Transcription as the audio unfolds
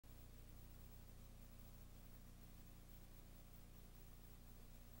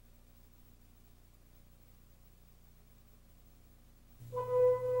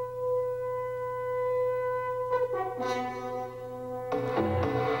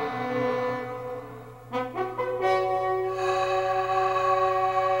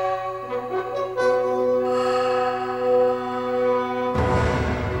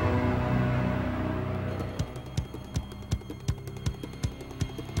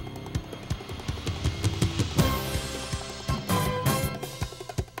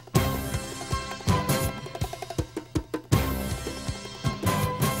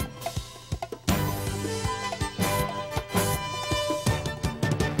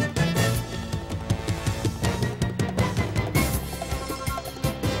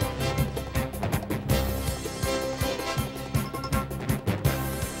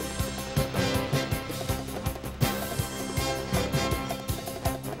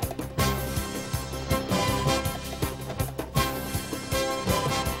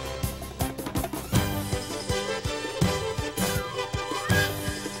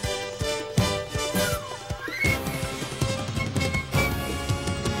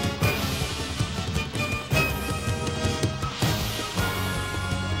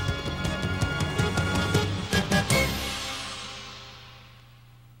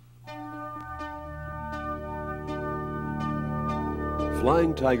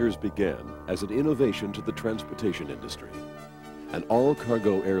Flying Tigers began as an innovation to the transportation industry. An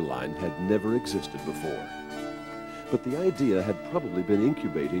all-cargo airline had never existed before. But the idea had probably been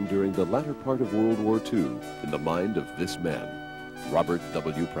incubating during the latter part of World War II in the mind of this man, Robert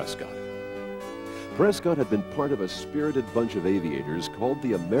W. Prescott. Prescott had been part of a spirited bunch of aviators called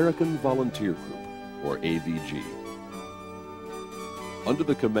the American Volunteer Group, or AVG. Under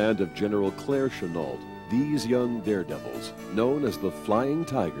the command of General Claire Chennault, these young daredevils, known as the Flying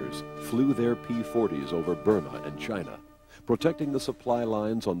Tigers, flew their P-40s over Burma and China, protecting the supply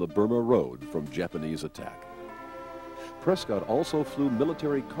lines on the Burma Road from Japanese attack. Prescott also flew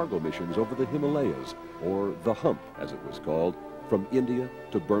military cargo missions over the Himalayas, or the Hump as it was called, from India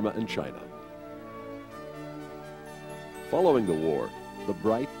to Burma and China. Following the war, the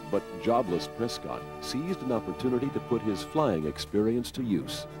bright but jobless Prescott seized an opportunity to put his flying experience to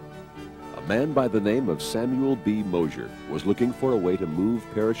use. A man by the name of Samuel B. Mosier was looking for a way to move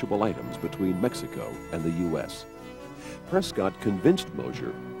perishable items between Mexico and the U.S. Prescott convinced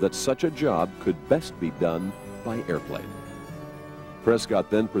Mosier that such a job could best be done by airplane.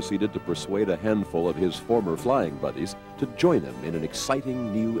 Prescott then proceeded to persuade a handful of his former flying buddies to join him in an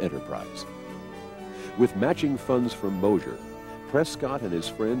exciting new enterprise. With matching funds from Mosier, Prescott and his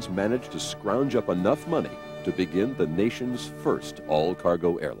friends managed to scrounge up enough money to begin the nation's first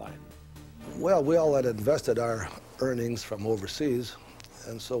all-cargo airline. Well, we all had invested our earnings from overseas,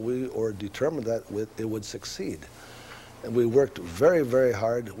 and so we were determined that it would succeed. And we worked very, very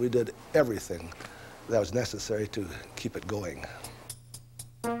hard. We did everything that was necessary to keep it going.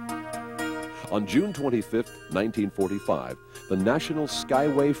 On June 25, 1945, the National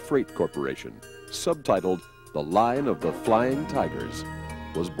Skyway Freight Corporation, subtitled The Line of the Flying Tigers,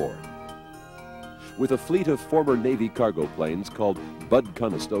 was born. With a fleet of former Navy cargo planes called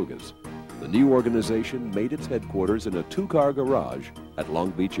Bud-Conestogas, the new organization made its headquarters in a two-car garage at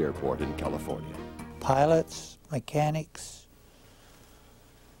Long Beach Airport in California. Pilots, mechanics,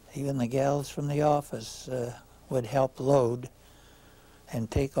 even the gals from the office would help load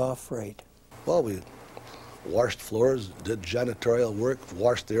and take off freight. Well, we washed floors, did janitorial work,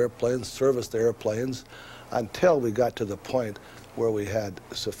 washed the airplanes, serviced the airplanes, until we got to the point where we had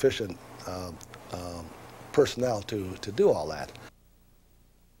sufficient personnel to do all that.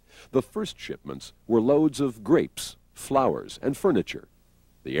 The first shipments were loads of grapes, flowers, and furniture.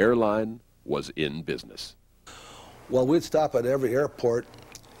 The airline was in business. Well, we'd stop at every airport,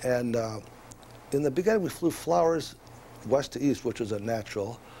 and in the beginning we flew flowers west to east, which was a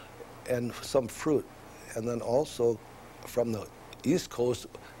natural, and some fruit. And then also from the East Coast,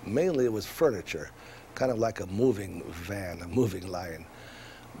 mainly it was furniture, kind of like a moving van, a moving line.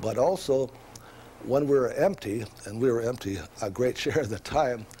 But also, when we were empty, and we were empty a great share of the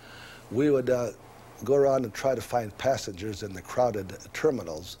time, we would go around and try to find passengers in the crowded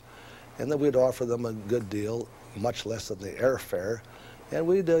terminals, and then we'd offer them a good deal, much less than the airfare, and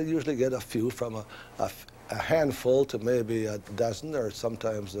we'd usually get a few, from a handful to maybe a dozen, or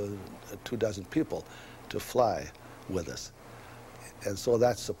sometimes 2 dozen people to fly with us. And so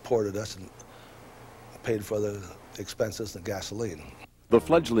that supported us and paid for the expenses and gasoline. The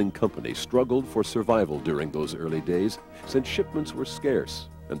fledgling company struggled for survival during those early days, since shipments were scarce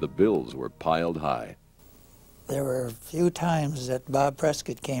and the bills were piled high. There were a few times that Bob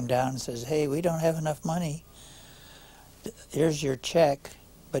Prescott came down and says, "Hey, we don't have enough money. Here's your check,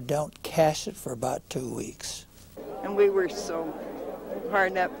 but don't cash it for about 2 weeks." And we were so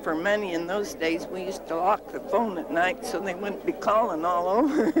hard up for money in those days, we used to lock the phone at night so they wouldn't be calling all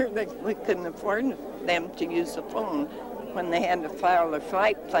over. We couldn't afford them to use the phone. When they had to file their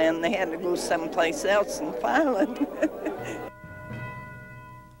flight plan, they had to go someplace else and file it.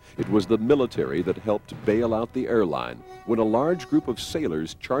 It was the military that helped bail out the airline when a large group of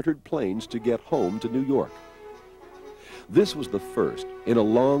sailors chartered planes to get home to New York. This was the first in a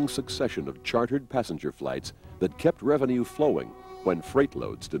long succession of chartered passenger flights that kept revenue flowing when freight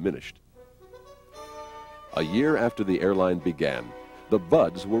loads diminished. A year after the airline began, the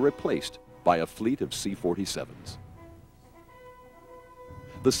Buds were replaced by a fleet of C-47s.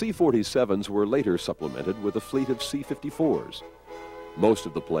 The C-47s were later supplemented with a fleet of C-54s. Most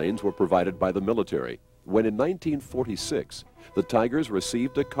of the planes were provided by the military, when in 1946, the Tigers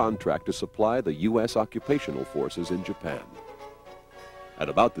received a contract to supply the U.S. occupational forces in Japan. At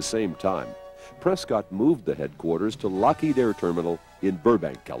about the same time, Prescott moved the headquarters to Lockheed Air Terminal in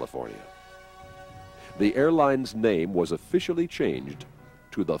Burbank, California. The airline's name was officially changed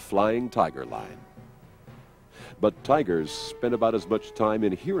to the Flying Tiger Line. But Tigers spent about as much time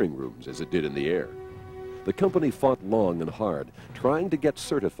in hearing rooms as it did in the air. The company fought long and hard, trying to get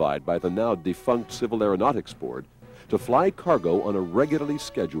certified by the now defunct Civil Aeronautics Board to fly cargo on a regularly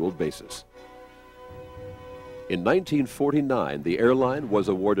scheduled basis. In 1949, the airline was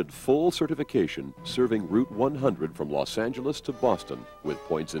awarded full certification serving Route 100 from Los Angeles to Boston with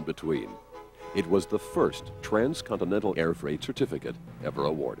points in between. It was the first transcontinental air freight certificate ever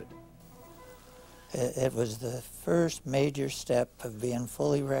awarded. It was the first major step of being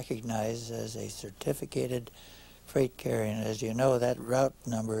fully recognized as a certificated freight carrier. And as you know, that route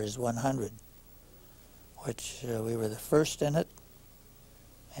number is 100, which we were the first in it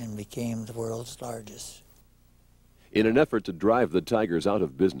and became the world's largest. In an effort to drive the Tigers out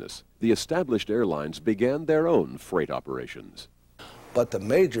of business, the established airlines began their own freight operations. But the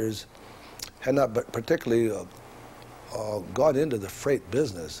majors had not particularly gone into the freight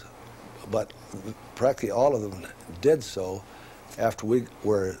business, but practically all of them did so after we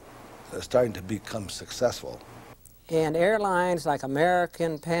were starting to become successful. And airlines like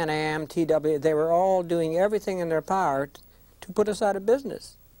American, Pan Am, TW, they were all doing everything in their power to put us out of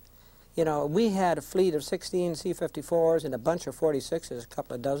business. You know, we had a fleet of 16 C-54s and a bunch of 46s, a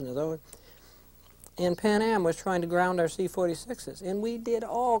couple of dozen of those. And Pan Am was trying to ground our C-46s. And we did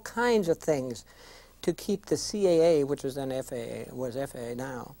all kinds of things to keep the CAA, which was then FAA, was FAA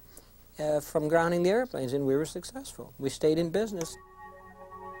now, from grounding the airplanes, and we were successful. We stayed in business.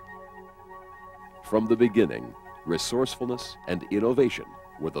 From the beginning, resourcefulness and innovation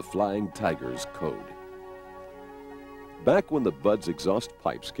were the Flying Tigers' code. Back when the Bud's exhaust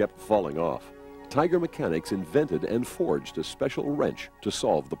pipes kept falling off, Tiger mechanics invented and forged a special wrench to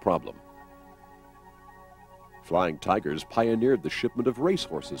solve the problem. Flying Tigers pioneered the shipment of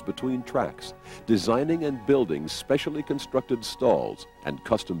racehorses between tracks, designing and building specially constructed stalls and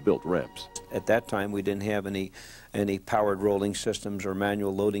custom-built ramps. At that time, we didn't have any powered rolling systems or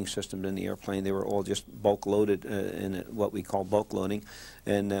manual loading systems in the airplane. They were all just bulk loaded in what we call bulk loading.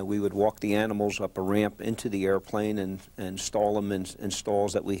 And we would walk the animals up a ramp into the airplane and install them in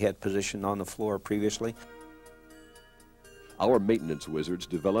stalls that we had positioned on the floor previously. Our maintenance wizards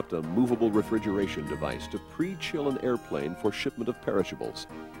developed a movable refrigeration device to pre-chill an airplane for shipment of perishables.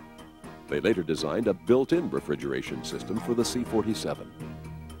 They later designed a built-in refrigeration system for the C-47.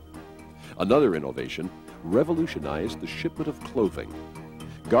 Another innovation revolutionized the shipment of clothing.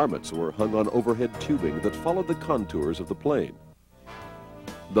 Garments were hung on overhead tubing that followed the contours of the plane.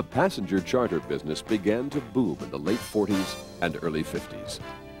 The passenger charter business began to boom in the late 40s and early 50s.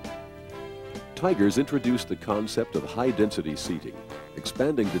 Tigers introduced the concept of high-density seating,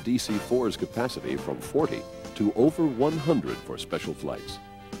 expanding the DC-4's capacity from 40 to over 100 for special flights.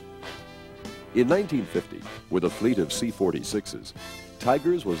 In 1950, with a fleet of C-46s,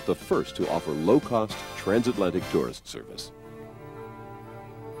 Tigers was the first to offer low-cost transatlantic tourist service.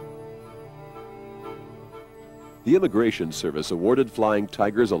 The Immigration Service awarded Flying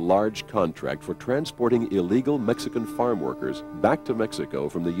Tigers a large contract for transporting illegal Mexican farm workers back to Mexico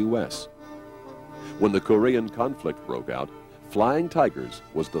from the U.S. When the Korean conflict broke out, Flying Tigers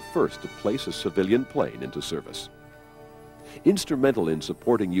was the first to place a civilian plane into service. Instrumental in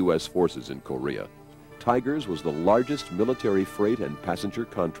supporting U.S. forces in Korea, Tigers was the largest military freight and passenger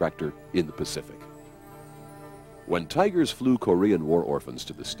contractor in the Pacific. When Tigers flew Korean war orphans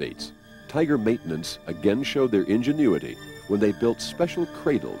to the States, Tiger Maintenance again showed their ingenuity when they built special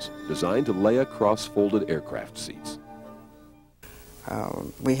cradles designed to lay across folded aircraft seats.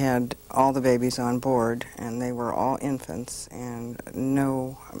 We had all the babies on board, and they were all infants and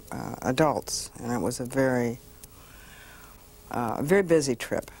no adults, and it was a very busy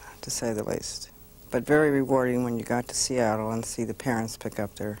trip, to say the least, but very rewarding when you got to Seattle and see the parents pick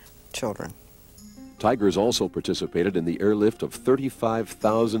up their children. Tigers also participated in the airlift of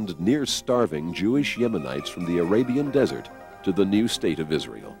 35,000 near-starving Jewish Yemenites from the Arabian Desert to the new state of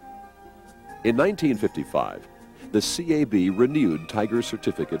Israel. In 1955, the CAB renewed Tiger's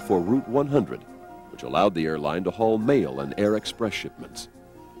certificate for Route 100, which allowed the airline to haul mail and air express shipments.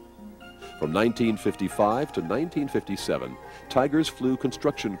 From 1955 to 1957, Tigers flew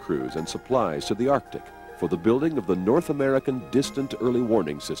construction crews and supplies to the Arctic for the building of the North American Distant Early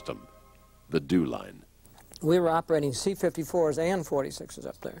Warning System, the DEW line. We were operating C-54s and 46s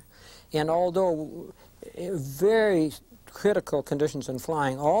up there. And although very critical conditions in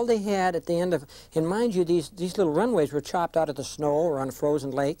flying, all they had at the end of, and mind you, these little runways were chopped out of the snow or on a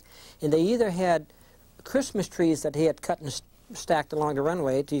frozen lake, and they either had Christmas trees that they had cut and stacked along the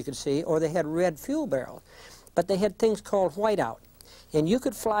runway, so you could see, or they had red fuel barrels. But they had things called whiteout. And you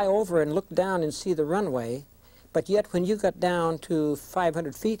could fly over and look down and see the runway, but yet when you got down to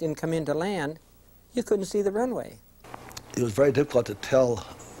 500 feet and come into land, you couldn't see the runway. It was very difficult to tell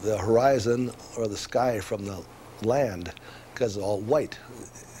the horizon or the sky from the land because it's all white,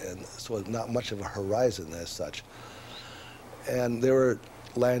 and so not much of a horizon as such. And they were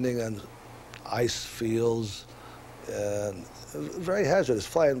landing on ice fields, and it was very hazardous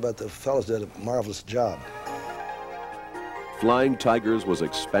flying, but the fellows did a marvelous job. Flying Tigers was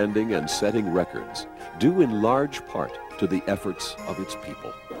expanding and setting records, due in large part to the efforts of its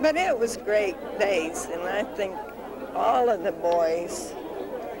people. But it was great days, and I think all of the boys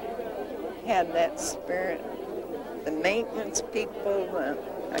had that spirit. The maintenance people, the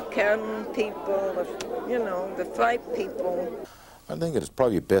accounting people, the flight people. I think it is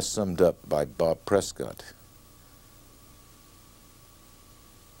probably best summed up by Bob Prescott.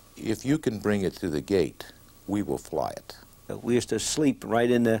 If you can bring it to the gate, we will fly it. We used to sleep right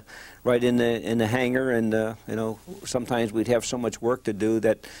in the hangar, and sometimes we'd have so much work to do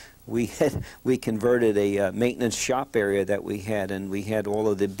that we converted a maintenance shop area that we had, and we had all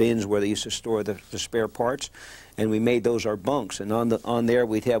of the bins where they used to store the spare parts, and we made those our bunks. And on there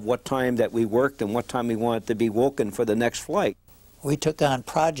we'd have what time that we worked and what time we wanted to be woken for the next flight. We took on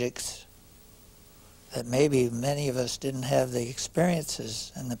projects that maybe many of us didn't have the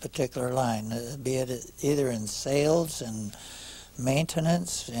experiences in the particular line, be it either in sales and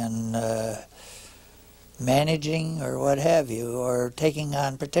maintenance and managing or what have you, or taking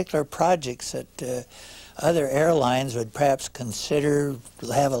on particular projects that other airlines would perhaps consider,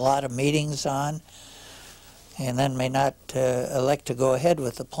 have a lot of meetings on, and then may not elect to go ahead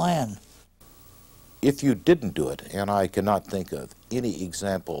with the plan. If you didn't do it, and I cannot think of any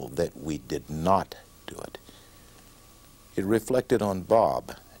example that we did not do it, it reflected on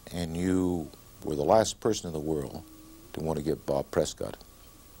Bob, and you were the last person in the world to want to give Bob Prescott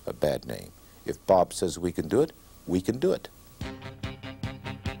a bad name. If Bob says we can do it, we can do it.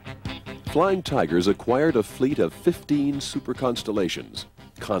 Flying Tigers acquired a fleet of 15 super constellations,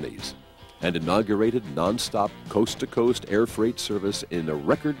 Connies, and inaugurated non-stop coast-to-coast air freight service in a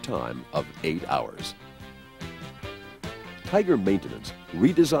record time of 8 hours. Tiger Maintenance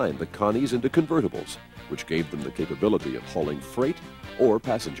redesigned the Connies into convertibles, which gave them the capability of hauling freight or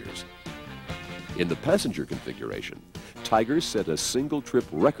passengers. In the passenger configuration, Tigers set a single-trip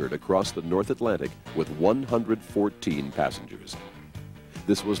record across the North Atlantic with 114 passengers.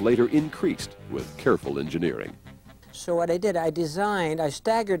 This was later increased with careful engineering. So what I did, I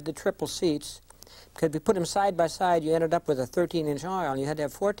staggered the triple seats, because if you put them side by side, you ended up with a 13-inch aisle, and you had to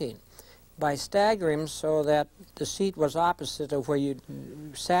have 14. By staggering them so that the seat was opposite of where you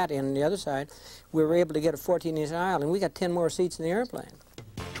sat in the other side, we were able to get a 14-inch aisle, and we got 10 more seats in the airplane.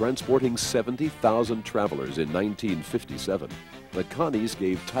 Transporting 70,000 travelers in 1957, the Connies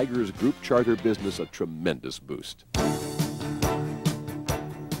gave Tiger's group charter business a tremendous boost.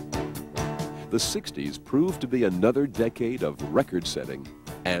 The 60s proved to be another decade of record-setting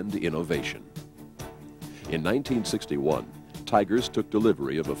and innovation. In 1961, Tigers took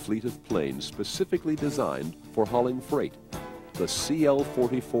delivery of a fleet of planes specifically designed for hauling freight, the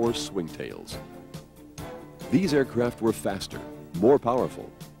CL-44 Swingtails. These aircraft were faster, more powerful,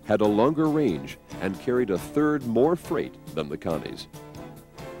 had a longer range, and carried a third more freight than the Connies.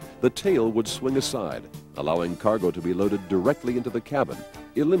 The tail would swing aside, allowing cargo to be loaded directly into the cabin,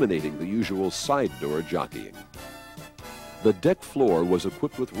 eliminating the usual side door jockeying. The deck floor was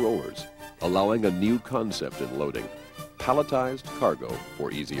equipped with rollers, allowing a new concept in loading, palletized cargo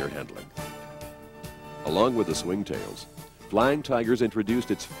for easier handling. Along with the Swingtails, Flying Tigers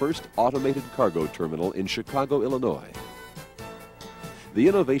introduced its first automated cargo terminal in Chicago, Illinois. The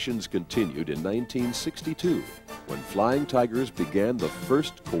innovations continued in 1962, when Flying Tigers began the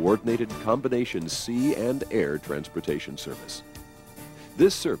first coordinated combination sea and air transportation service.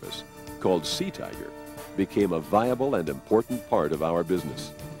 This service, called Sea Tiger, became a viable and important part of our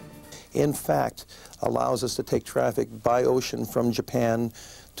business. In fact, allows us to take traffic by ocean from Japan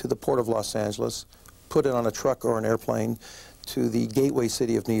to the port of Los Angeles, put it on a truck or an airplane to the gateway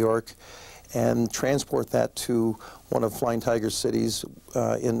city of New York, and transport that to one of Flying Tiger's cities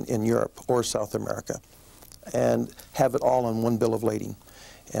in Europe or South America, and have it all on one bill of lading,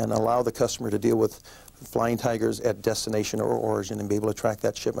 and allow the customer to deal with Flying Tigers at destination or origin and be able to track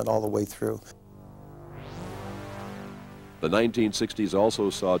that shipment all the way through. The 1960s also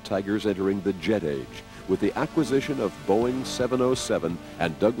saw Tigers entering the jet age with the acquisition of Boeing 707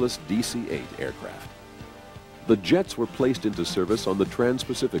 and Douglas DC-8 aircraft. The jets were placed into service on the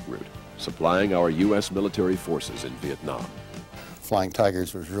Trans-Pacific route, supplying our U.S. military forces in Vietnam. Flying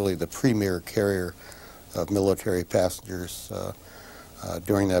Tigers was really the premier carrier of military passengers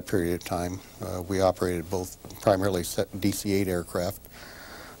during that period of time. We operated both primarily DC-8 aircraft.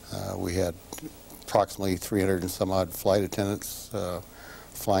 We had approximately 300 and some odd flight attendants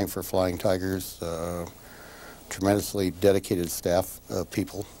flying for Flying Tigers, tremendously dedicated staff of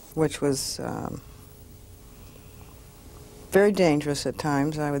people. Which was Very dangerous at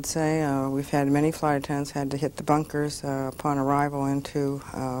times, I would say. We've had many flight attendants had to hit the bunkers upon arrival into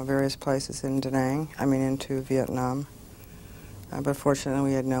various places in into Vietnam. But fortunately,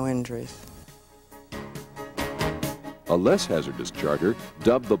 we had no injuries. A less hazardous charter,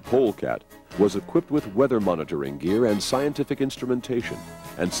 dubbed the Polecat, was equipped with weather monitoring gear and scientific instrumentation,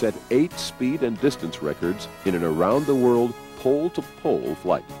 and set 8 speed and distance records in an around-the-world pole-to-pole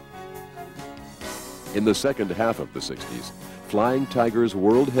flight. In the second half of the 60s, Flying Tiger's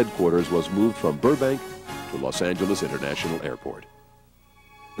world headquarters was moved from Burbank to Los Angeles International Airport.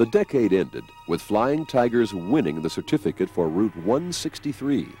 The decade ended with Flying Tigers winning the certificate for Route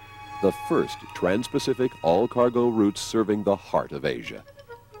 163, the first trans-Pacific all-cargo route serving the heart of Asia.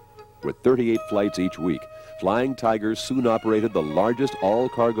 With 38 flights each week, Flying Tigers soon operated the largest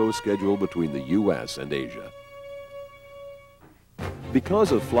all-cargo schedule between the U.S. and Asia.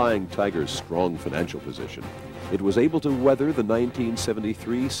 Because of Flying Tiger's strong financial position, it was able to weather the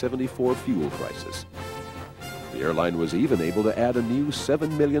 1973-74 fuel crisis. The airline was even able to add a new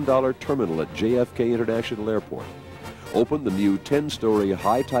 $7 million terminal at JFK International Airport, open the new 10-story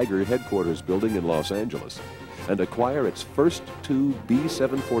High Tiger headquarters building in Los Angeles, and acquire its first 2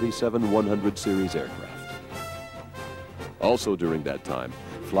 B-747-100 series aircraft. Also during that time,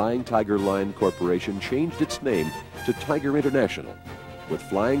 Flying Tiger Line Corporation changed its name to Tiger International, with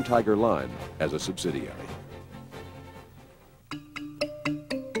Flying Tiger Line as a subsidiary.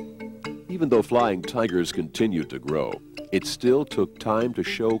 Even though Flying Tigers continued to grow, it still took time to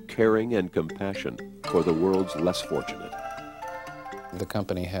show caring and compassion for the world's less fortunate. The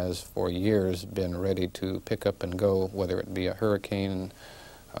company has for years been ready to pick up and go, whether it be a hurricane,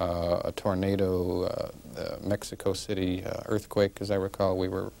 a tornado, Mexico City earthquake. As I recall, we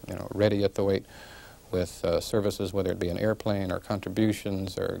were ready at the wait with services, whether it be an airplane or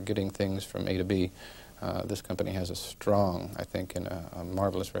contributions or getting things from A to B. This company has a strong, I think, and a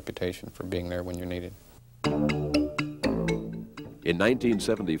marvelous reputation for being there when you're needed. In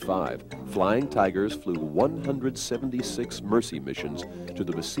 1975, Flying Tigers flew 176 mercy missions to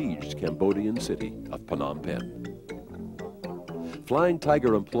the besieged Cambodian city of Phnom Penh. Flying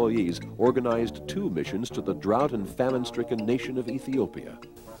Tiger employees organized 2 missions to the drought and famine-stricken nation of Ethiopia.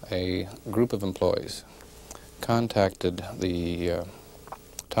 A group of employees contacted the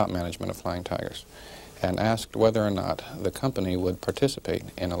top management of Flying Tigers and asked whether or not the company would participate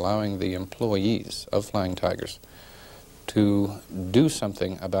in allowing the employees of Flying Tigers to do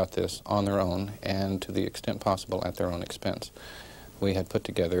something about this on their own and to the extent possible at their own expense. We had put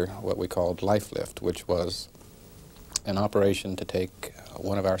together what we called Life Lift, which was an operation to take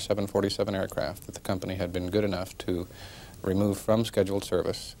one of our 747 aircraft that the company had been good enough to remove from scheduled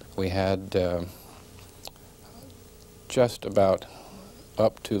service. We had just about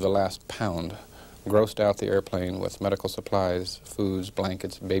up to the last pound grossed out the airplane with medical supplies, foods,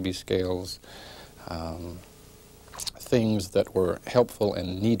 blankets, baby scales, things that were helpful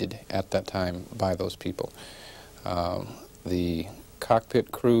and needed at that time by those people. The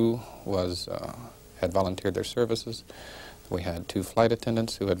cockpit crew had volunteered their services. We had 2 flight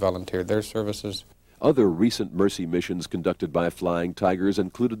attendants who had volunteered their services. Other recent mercy missions conducted by Flying Tigers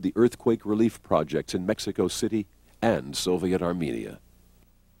included the earthquake relief projects in Mexico City and Soviet Armenia.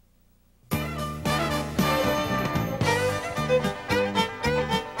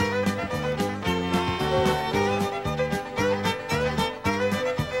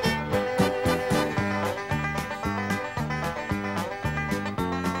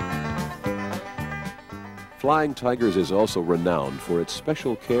 Flying Tigers is also renowned for its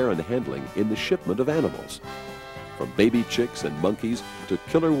special care and handling in the shipment of animals. From baby chicks and monkeys to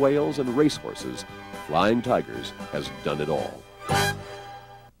killer whales and racehorses, Flying Tigers has done it all.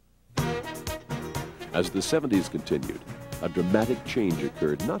 As the 70s continued, a dramatic change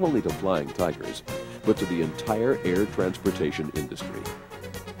occurred not only to Flying Tigers, but to the entire air transportation industry.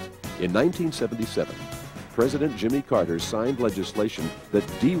 In 1977, President Jimmy Carter signed legislation that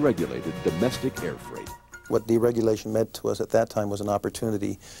deregulated domestic air freight. What deregulation meant to us at that time was an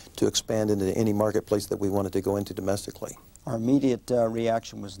opportunity to expand into any marketplace that we wanted to go into domestically. Our immediate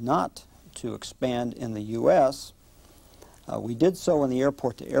reaction was not to expand in the U.S. We did so in the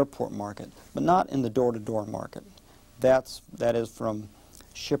airport-to-airport market, but not in the door-to-door market. That is from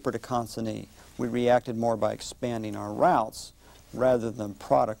shipper to consignee. We reacted more by expanding our routes rather than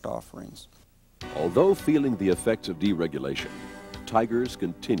product offerings. Although feeling the effects of deregulation, Tigers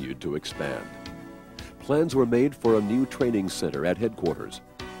continued to expand. Plans were made for a new training center at headquarters,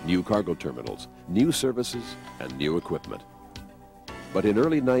 new cargo terminals, new services, and new equipment. But in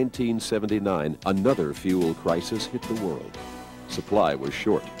early 1979, another fuel crisis hit the world. Supply was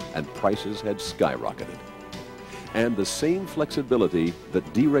short, and prices had skyrocketed. And the same flexibility that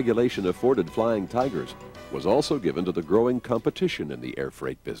deregulation afforded Flying Tigers was also given to the growing competition in the air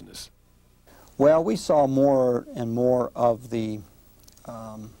freight business. Well, we saw more and more of the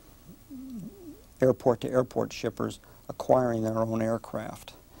airport-to-airport shippers acquiring their own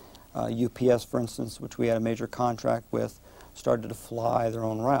aircraft. UPS, for instance, which we had a major contract with, started to fly their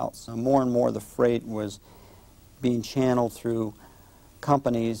own routes. More and more of the freight was being channeled through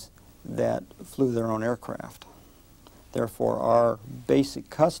companies that flew their own aircraft. Therefore, our basic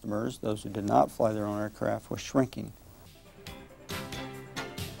customers, those who did not fly their own aircraft, were shrinking.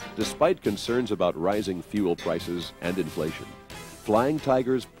 Despite concerns about rising fuel prices and inflation, Flying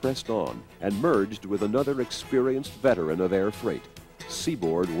Tigers pressed on and merged with another experienced veteran of air freight,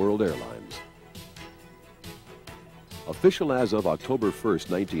 Seaboard World Airlines. Official as of October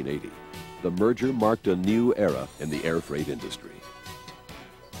 1st, 1980, the merger marked a new era in the air freight industry.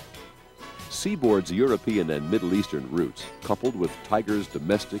 Seaboard's European and Middle Eastern routes, coupled with Tiger's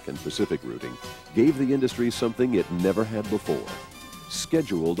domestic and Pacific routing, gave the industry something it never had before: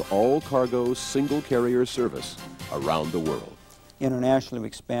 scheduled all-cargo single-carrier service around the world. Internationally, we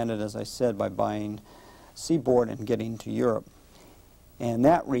expanded, as I said, by buying Seaboard and getting to Europe. And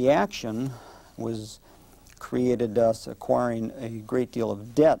that reaction created us acquiring a great deal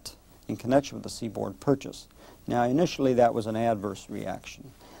of debt in connection with the Seaboard purchase. Now, initially, that was an adverse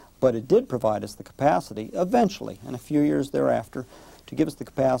reaction. But it did provide us the capacity, eventually, and a few years thereafter, to give us the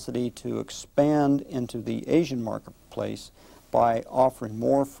capacity to expand into the Asian marketplace by offering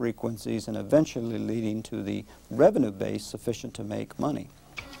more frequencies and eventually leading to the revenue base sufficient to make money.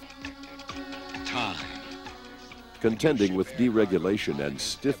 Time. Contending with deregulation and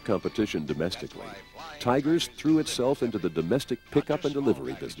stiff competition domestically, Tigers threw itself into the domestic pickup and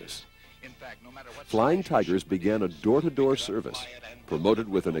delivery business. Flying Tigers began a door-to-door service, promoted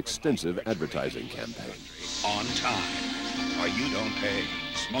with an extensive advertising campaign. On time, or you don't pay.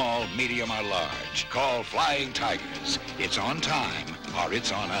 Small, medium, or large. Call Flying Tigers. It's on time, or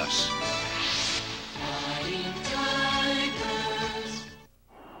it's on us. Flying Tigers.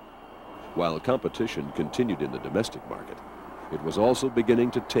 While competition continued in the domestic market, it was also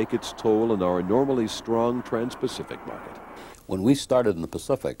beginning to take its toll in our normally strong trans-Pacific market. When we started in the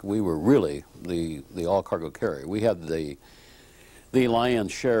Pacific, we were really the all-cargo carrier. We had the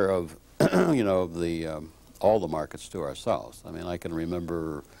lion's share of, you know, all the markets to ourselves. I mean, I can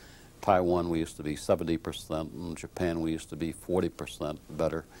remember Taiwan, we used to be 70%, and Japan, we used to be 40%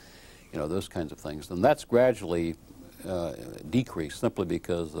 better, you know, those kinds of things. And that's gradually decreased simply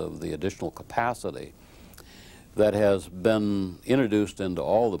because of the additional capacity that has been introduced into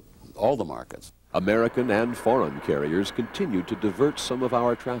all the markets. American and foreign carriers continued to divert some of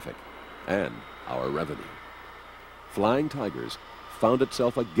our traffic and our revenue. Flying Tigers found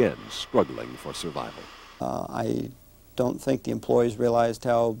itself again struggling for survival. I don't think the employees realized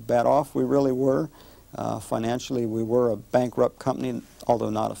how bad off we really were. Financially, we were a bankrupt company, although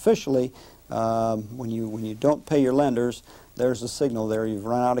not officially. When you don't pay your lenders, there's a signal there you've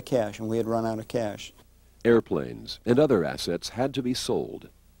run out of cash, and we had run out of cash. Airplanes and other assets had to be sold.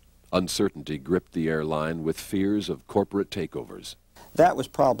 Uncertainty gripped the airline with fears of corporate takeovers. That was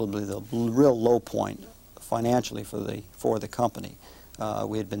probably the real low point financially for the company.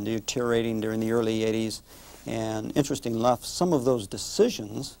 We had been deteriorating during the early 80s, and interestingly enough, some of those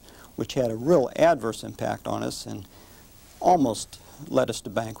decisions, which had a real adverse impact on us and almost led us to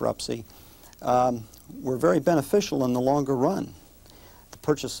bankruptcy, were very beneficial in the longer run. The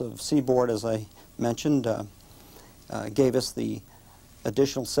purchase of Seaboard, as I mentioned, gave us the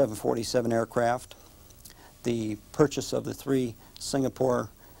additional 747 aircraft. The purchase of the 3 Singapore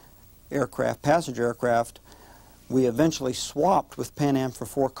aircraft, passenger aircraft, we eventually swapped with Pan Am for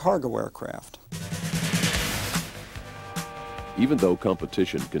 4 cargo aircraft. Even though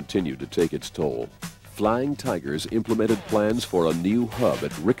competition continued to take its toll, Flying Tigers implemented plans for a new hub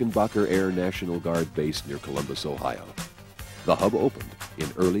at Rickenbacker Air National Guard Base near Columbus, Ohio. The hub opened in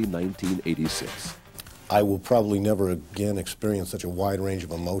early 1986. I will probably never again experience such a wide range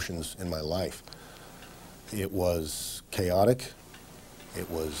of emotions in my life. It was chaotic, it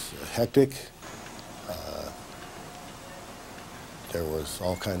was hectic, there was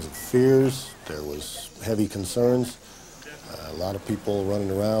all kinds of fears, there was heavy concerns, a lot of people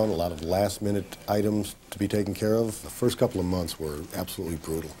running around, a lot of last-minute items to be taken care of. The first couple of months were absolutely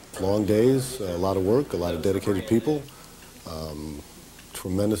brutal. Long days, a lot of work, a lot of dedicated people,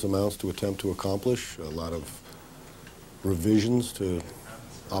 tremendous amounts to attempt to accomplish, a lot of revisions to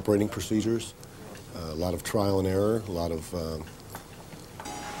operating procedures, a lot of trial and error, a lot of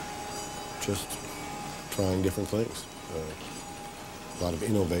just trying different things, a lot of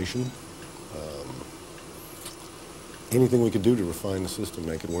innovation. anything we could do to refine the system,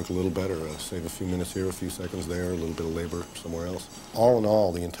 make it work a little better, save a few minutes here, a few seconds there, a little bit of labor somewhere else. All in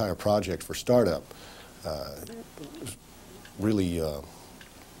all, the entire project for startup really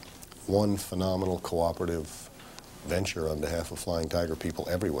one phenomenal cooperative venture on behalf of Flying Tiger people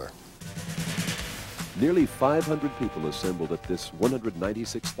everywhere. Nearly 500 people assembled at this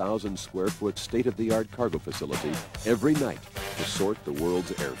 196,000 square foot state-of-the-art cargo facility every night to sort the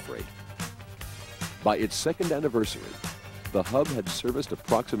world's air freight. By its second anniversary, the hub had serviced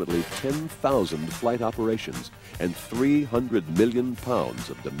approximately 10,000 flight operations and 300 million pounds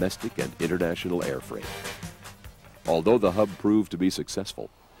of domestic and international air freight. Although the hub proved to be successful,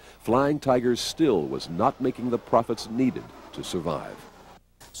 Flying Tiger still was not making the profits needed to survive.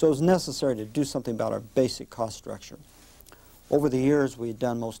 So it was necessary to do something about our basic cost structure. Over the years, we had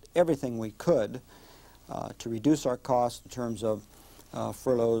done most everything we could to reduce our costs in terms of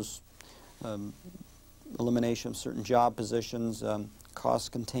furloughs, elimination of certain job positions,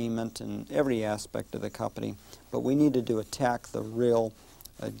 cost containment in every aspect of the company. But we needed to attack the real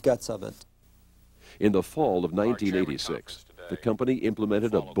guts of it. In the fall of 1986, the company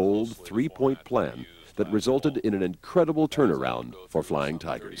implemented a bold three-point plan that resulted in an incredible turnaround for Flying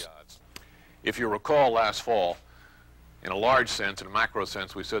Tigers. If you recall last fall, in a large sense, in a macro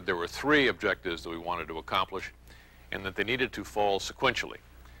sense, we said there were 3 objectives that we wanted to accomplish and that they needed to fall sequentially.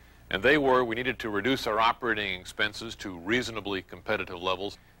 And they were, we needed to reduce our operating expenses to reasonably competitive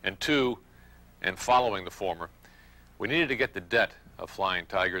levels, and 2, and following the former, we needed to get the debt of Flying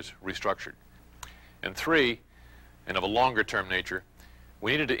Tigers restructured. And 3, and of a longer-term nature,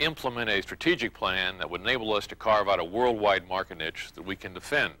 we needed to implement a strategic plan that would enable us to carve out a worldwide market niche that we can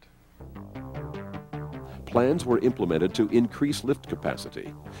defend. Plans were implemented to increase lift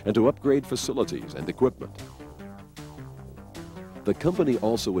capacity and to upgrade facilities and equipment. The company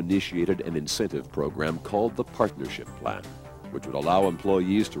also initiated an incentive program called the Partnership Plan, which would allow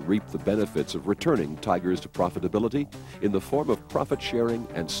employees to reap the benefits of returning Tigers to profitability in the form of profit sharing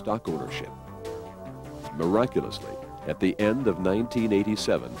and stock ownership. Miraculously, at the end of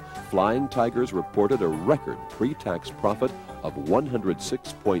 1987, Flying Tigers reported a record pre-tax profit of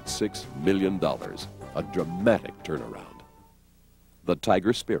 $106.6 million, a dramatic turnaround. The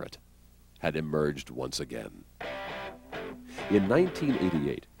Tiger spirit had emerged once again. In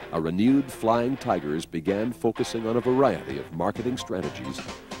 1988, a renewed Flying Tigers began focusing on a variety of marketing strategies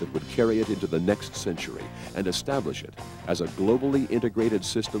that would carry it into the next century and establish it as a globally integrated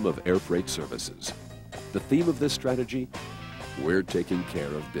system of air freight services. The theme of this strategy, we're taking care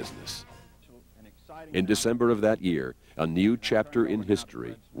of business. In December of that year, a new chapter in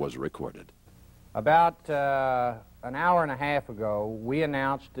history was recorded. About an hour and a half ago, we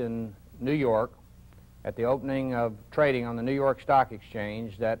announced in New York at the opening of trading on the New York Stock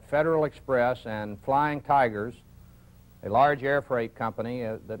Exchange that Federal Express and Flying Tigers, a large air freight company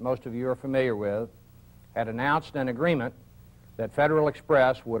that most of you are familiar with, had announced an agreement that Federal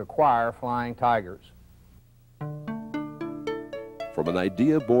Express would acquire Flying Tigers. From an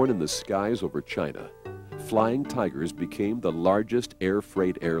idea born in the skies over China, Flying Tigers became the largest air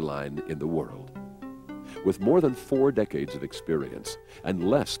freight airline in the world. With more than 4 decades of experience and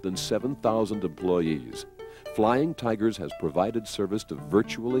less than 7,000 employees, Flying Tigers has provided service to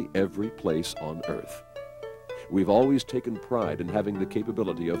virtually every place on Earth. We've always taken pride in having the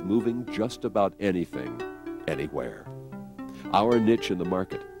capability of moving just about anything, anywhere. Our niche in the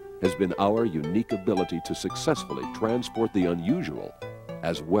market has been our unique ability to successfully transport the unusual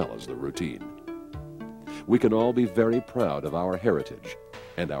as well as the routine. We can all be very proud of our heritage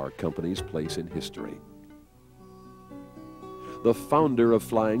and our company's place in history. The founder of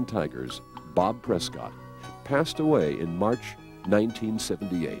Flying Tigers, Bob Prescott, passed away in March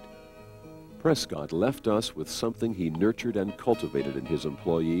 1978. Prescott left us with something he nurtured and cultivated in his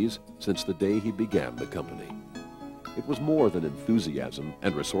employees since the day he began the company. It was more than enthusiasm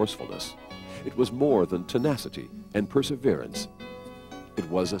and resourcefulness. It was more than tenacity and perseverance. It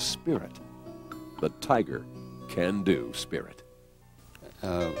was a spirit, the Tiger can-do spirit.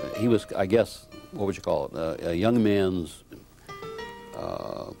 He was, I guess, what would you call it, a young man's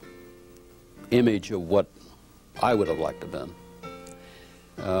image of what I would have liked to have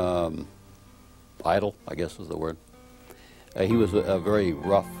been. Idle, I guess is the word. He was a very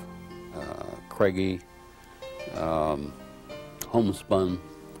rough, craggy, homespun,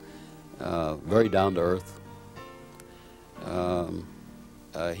 very down to earth.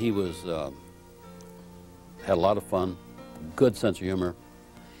 He was had a lot of fun, good sense of humor,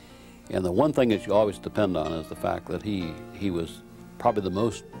 and the one thing that you always depend on is the fact that he was probably the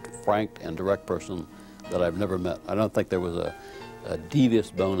most frank and direct person that I've never met. I don't think there was a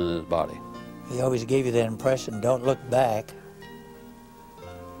devious bone in his body. He always gave you the impression, don't look back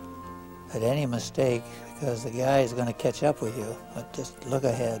at any mistake, because the guy is going to catch up with you, but just look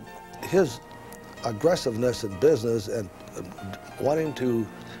ahead. His aggressiveness in business and wanting to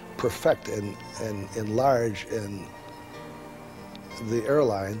perfect and enlarge in the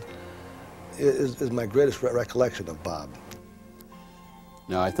airline is my greatest recollection of Bob.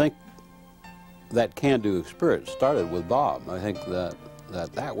 Now, I think that can-do spirit started with Bob. I think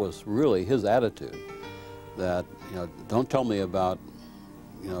that was really his attitude. That, you know, don't tell me about,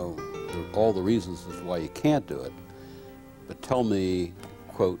 you know, all the reasons as to why you can't do it, but tell me,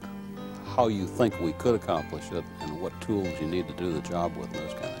 quote, how you think we could accomplish it and what tools you need to do the job with and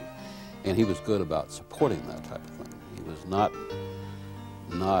those kind of things. And he was good about supporting that type of thing. He was not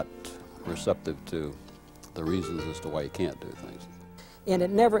receptive to the reasons as to why you can't do things. And it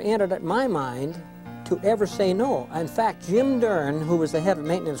never entered at my mind to ever say no. In fact, Jim Dern, who was the head of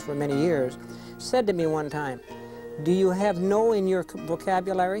maintenance for many years, said to me one time, do you have no in your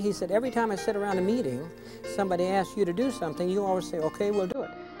vocabulary? He said, every time I sit around a meeting, somebody asks you to do something, you always say, okay, we'll do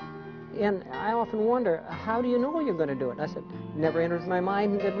it. And I often wonder, how do you know you're going to do it? I said, never enters my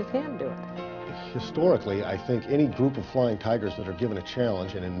mind that we can do it. Historically, I think any group of Flying Tigers that are given a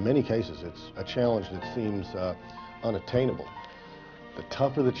challenge, and in many cases it's a challenge that seems unattainable, the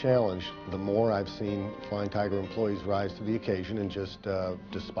tougher the challenge, the more I've seen Flying Tiger employees rise to the occasion and just,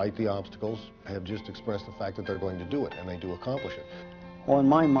 despite the obstacles, have just expressed the fact that they're going to do it, and they do accomplish it. Well, in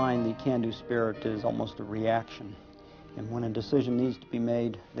my mind, the can-do spirit is almost a reaction. And when a decision needs to be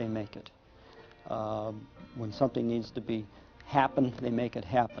made, they make it. When something needs to happen, they make it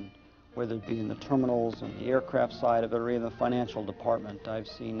happen. Whether it be in the terminals, and the aircraft side of it, or in the financial department. I've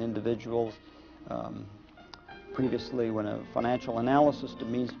seen individuals previously when a financial analysis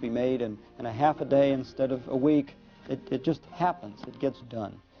needs to be made in a half a day instead of a week, it just happens, it gets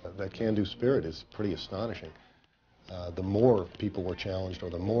done. That can-do spirit is pretty astonishing. The more people were challenged, or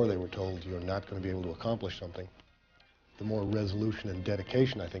the more they were told you're not going to be able to accomplish something, the more resolution and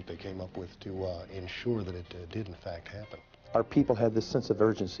dedication I think they came up with to ensure that it did in fact happen. Our people had this sense of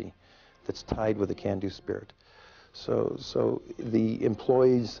urgency that's tied with the can-do spirit. So the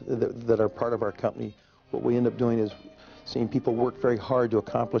employees that are part of our company, what we end up doing is seeing people work very hard to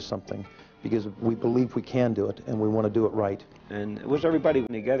accomplish something because we believe we can do it and we want to do it right. And it was everybody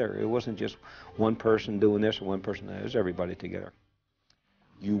together. It wasn't just one person doing this or one person that. It was everybody together.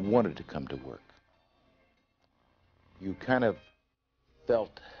 You wanted to come to work. You kind of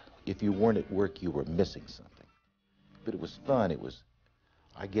felt if you weren't at work, you were missing something. But it was fun. It was,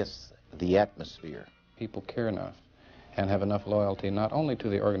 I guess, the atmosphere. People care enough and have enough loyalty not only to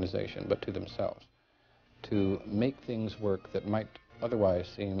the organization but to themselves to make things work that might otherwise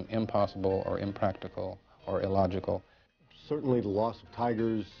seem impossible or impractical or illogical. Certainly the loss of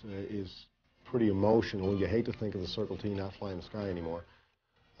Tigers is pretty emotional. You hate to think of the Circle T not flying the sky anymore.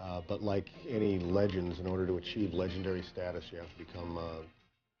 But like any legends, in order to achieve legendary status, you have to become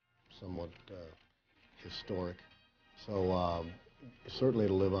somewhat historic. So certainly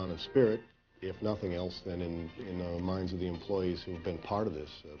it'll live on in spirit, if nothing else, then in the minds of the employees who have been part of this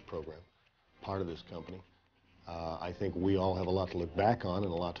program, part of this company. I think we all have a lot to look back on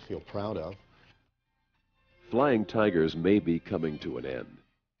and a lot to feel proud of. Flying Tigers may be coming to an end,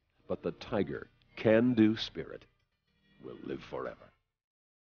 but the Tiger can-do spirit will live forever.